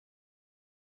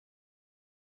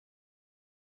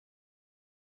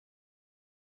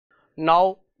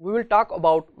Now we will talk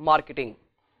about marketing,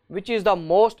 which is the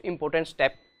most important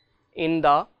step in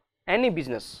the any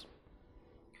business.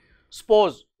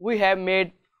 Suppose we have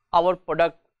made our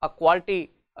product a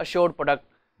quality assured product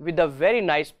with a very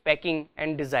nice packing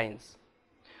and designs.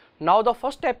 Now the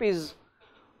first step is,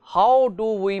 how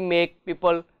do we make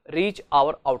people reach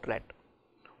our outlet?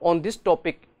 On this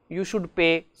topic you should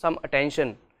pay some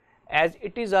attention, as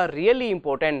it is a really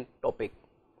important topic.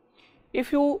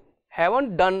 If you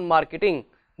haven't done marketing,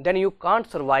 then you can't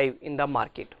survive in the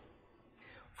market.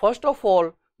 First of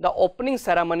all, the opening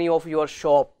ceremony of your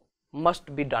shop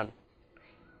must be done.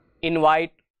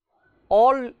 Invite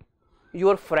all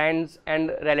your friends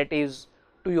and relatives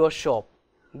to your shop.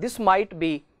 This might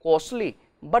be costly,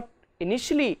 but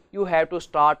initially you have to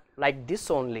start like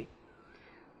this only.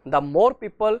 The more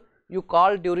people you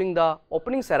call during the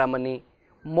opening ceremony,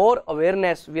 more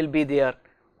awareness will be there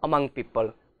among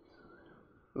people.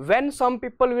 When some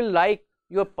people will like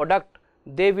your product,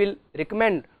 they will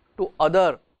recommend to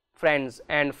other friends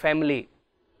and family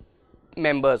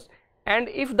members, and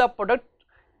if the product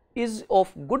is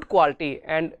of good quality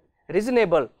and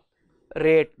reasonable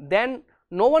rate, then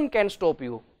no one can stop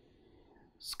you.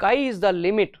 Sky is the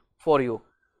limit for you.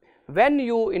 When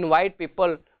you invite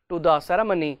people to the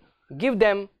ceremony, give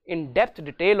them in-depth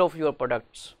detail of your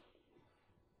products.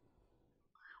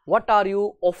 What are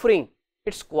you offering,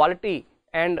 its quality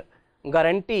and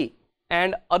guarantee,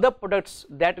 and other products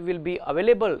that will be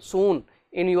available soon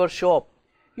in your shop.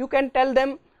 You can tell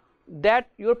them that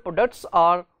your products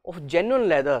are of genuine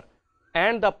leather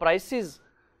and the prices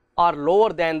are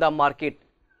lower than the market.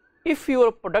 If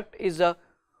your product is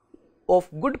of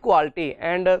good quality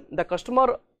and the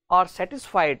customer are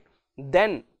satisfied,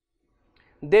 then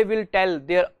they will tell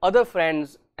their other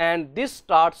friends, and this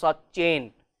starts a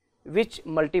chain which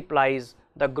multiplies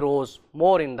the grows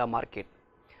more in the market.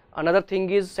 Another thing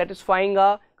is satisfying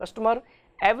a customer.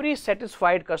 Every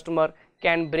satisfied customer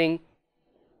can bring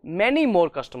many more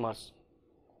customers.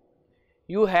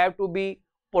 You have to be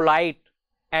polite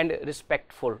and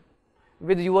respectful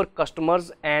with your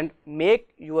customers and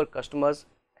make your customers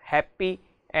happy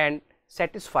and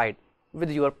satisfied with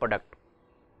your product.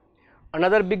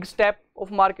 Another big step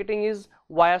of marketing is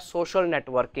via social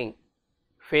networking.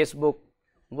 Facebook,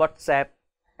 WhatsApp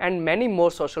and many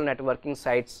more social networking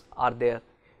sites are there.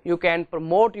 You can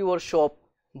promote your shop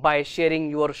by sharing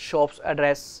your shop's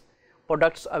address,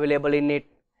 products available in it,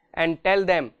 and tell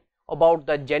them about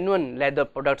the genuine leather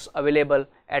products available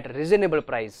at reasonable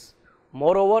price.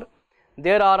 Moreover,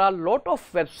 there are a lot of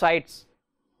websites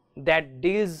that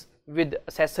deals with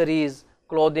accessories,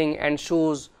 clothing and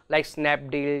shoes like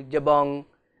Snapdeal, Jabong,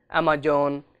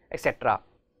 Amazon, etc.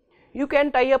 You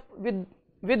can tie up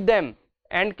with them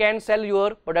and can sell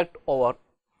your product over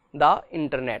the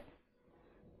internet.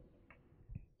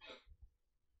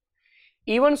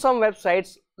 Even some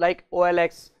websites like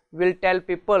OLX will tell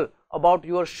people about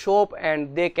your shop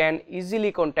and they can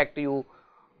easily contact you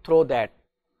through that.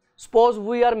 Suppose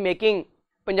we are making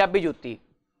Punjabi Jutti,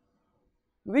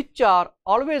 which are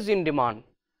always in demand,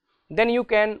 then you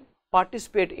can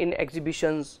participate in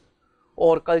exhibitions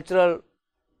or cultural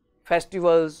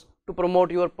festivals to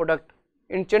promote your product.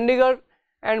 In Chandigarh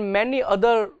and many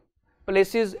other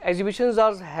places, exhibitions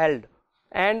are held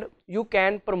and you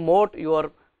can promote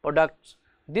your products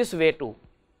this way too.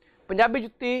 Punjabi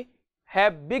Jutti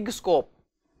have big scope,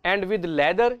 and with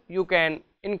leather you can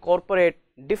incorporate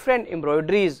different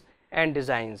embroideries and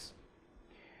designs.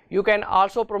 You can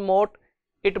also promote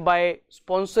it by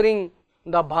sponsoring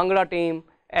the Bhangra team.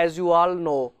 As you all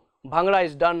know, Bhangra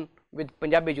is done with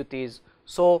Punjabi Juttis,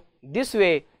 so this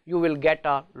way you will get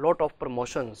a lot of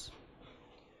promotions.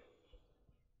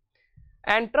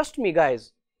 And trust me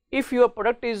guys, if your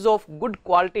product is of good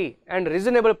quality and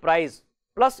reasonable price,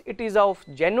 plus it is of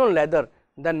genuine leather,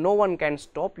 then no one can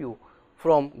stop you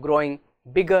from growing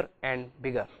bigger and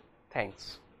bigger.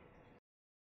 Thanks.